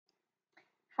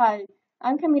Hi,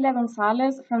 I'm Camila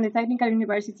Gonzalez from the Technical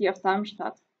University of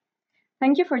Darmstadt.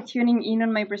 Thank you for tuning in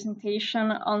on my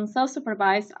presentation on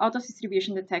self-supervised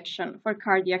auto-distribution detection for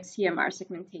cardiac CMR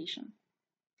segmentation.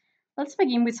 Let's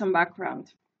begin with some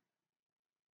background.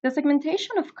 The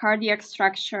segmentation of cardiac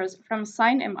structures from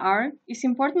Cine MR is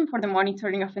important for the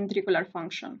monitoring of ventricular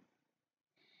function.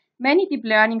 Many deep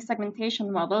learning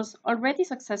segmentation models already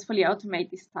successfully automate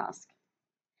this task.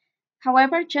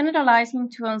 However, generalizing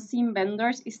to unseen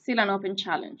vendors is still an open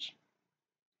challenge.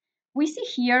 We see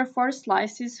here 4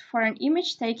 slices for an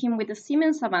image taken with the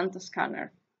Siemens Avanto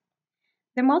scanner.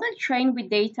 The model trained with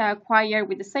data acquired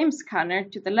with the same scanner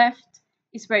to the left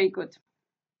is very good,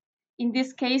 in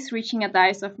this case reaching a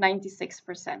dice of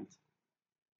 96%.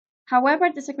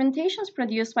 However, the segmentations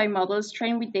produced by models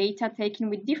trained with data taken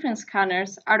with different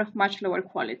scanners are of much lower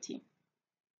quality.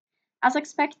 As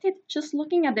expected, just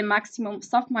looking at the maximum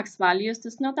softmax values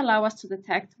does not allow us to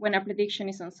detect when a prediction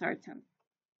is uncertain.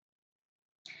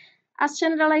 As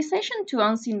generalization to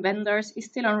unseen vendors is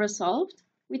still unresolved,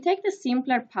 we take the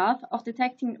simpler path of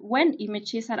detecting when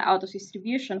images are out of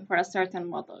distribution for a certain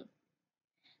model.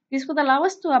 This would allow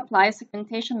us to apply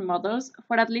segmentation models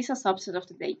for at least a subset of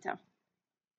the data.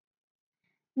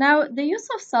 Now, the use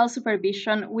of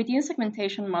self-supervision within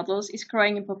segmentation models is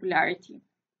growing in popularity.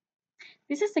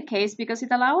 This is the case because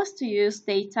it allows us to use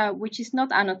data which is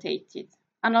not annotated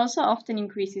and also often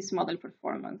increases model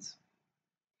performance.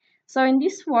 So in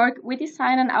this work, we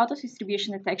designed an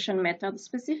auto-distribution detection method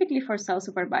specifically for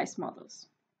self-supervised models.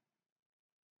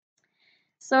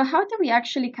 So how do we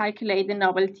actually calculate the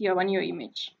novelty of a new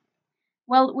image?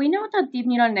 Well, we know that deep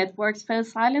neural networks fail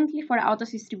silently for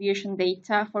auto-distribution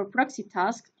data for proxy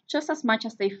tasks just as much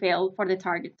as they fail for the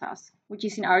target task, which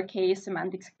is in our case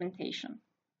semantic segmentation.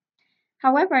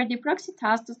 However, the proxy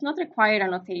task does not require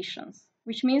annotations,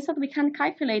 which means that we can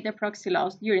calculate the proxy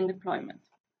loss during deployment.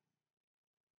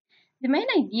 The main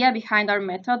idea behind our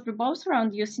method revolves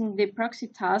around using the proxy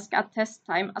task at test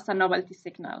time as a novelty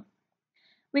signal.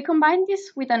 We combine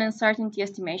this with an uncertainty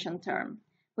estimation term,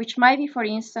 which might be, for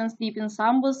instance, deep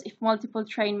ensembles if multiple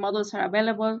trained models are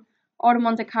available, or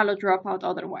Monte Carlo dropout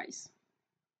otherwise.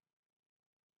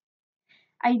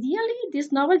 Ideally,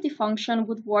 this novelty function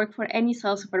would work for any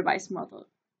self-supervised model.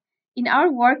 In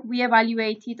our work, we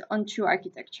evaluated on 2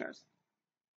 architectures.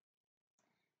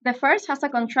 The first has a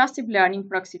contrastive learning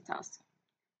proxy task.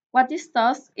 What this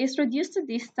does is reduce the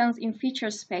distance in feature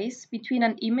space between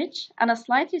an image and a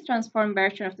slightly transformed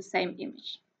version of the same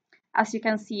image, as you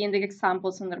can see in the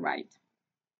examples on the right.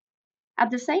 At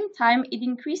the same time, it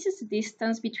increases the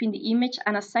distance between the image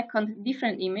and a second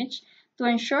different image to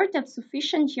ensure that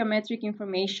sufficient geometric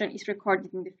information is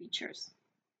recorded in the features.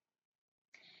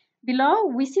 Below,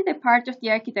 we see the part of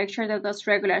the architecture that does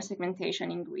regular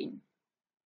segmentation in green.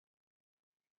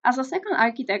 As a second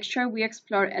architecture, we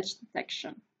explore edge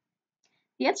detection.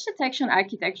 The edge detection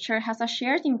architecture has a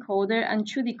shared encoder and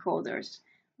 2 decoders,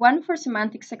 one for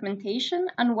semantic segmentation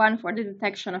and one for the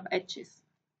detection of edges.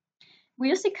 We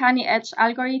use the Canny edge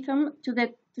algorithm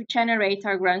to generate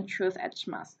our ground truth edge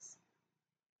masks.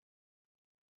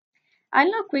 I'll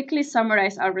now quickly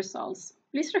summarize our results.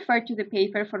 Please refer to the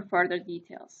paper for further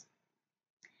details.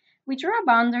 We draw a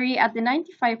boundary at the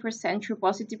 95% true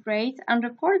positive rate and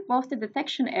report both the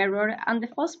detection error and the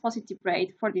false positive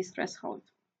rate for this threshold.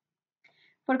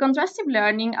 For contrastive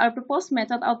learning, our proposed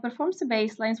method outperforms the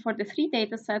baselines for the 3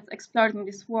 datasets explored in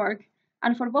this work,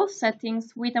 and for both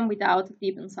settings, with and without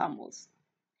deep ensembles.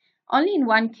 Only in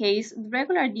one case, the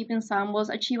regular deep ensembles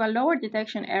achieve a lower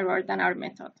detection error than our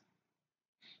method.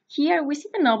 Here, we see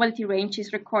the novelty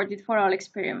ranges recorded for all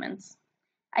experiments.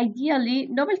 Ideally,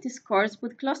 novelty scores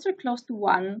would cluster close to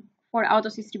 1 for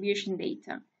out-of-distribution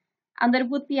data, and there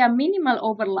would be a minimal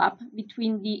overlap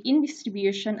between the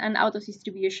in-distribution and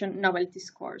out-of-distribution novelty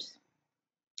scores.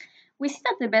 We see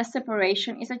that the best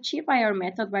separation is achieved by our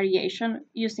method variation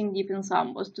using deep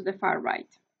ensembles to the far right.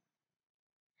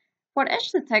 For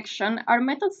edge detection, our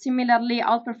method similarly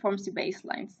outperforms the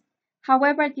baselines.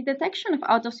 However, the detection of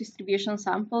out-of-distribution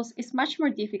samples is much more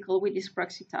difficult with this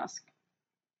proxy task.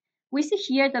 We see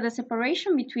here that the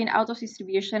separation between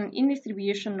out-of-distribution and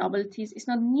in-distribution novelties is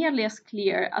not nearly as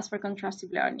clear as for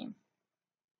contrastive learning.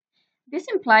 This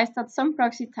implies that some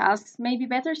proxy tasks may be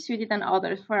better suited than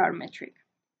others for our metric.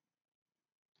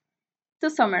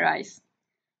 To summarize,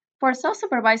 for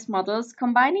self-supervised models,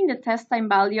 combining the test time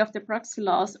value of the proxy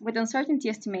loss with uncertainty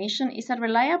estimation is a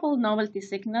reliable novelty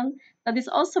signal that is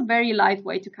also very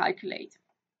lightweight to calculate.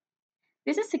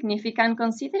 This is significant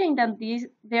considering that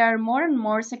there are more and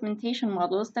more segmentation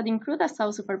models that include a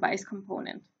self-supervised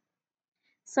component.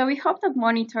 So we hope that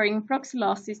monitoring proxy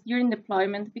losses during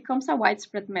deployment becomes a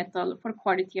widespread method for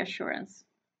quality assurance.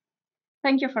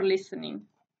 Thank you for listening.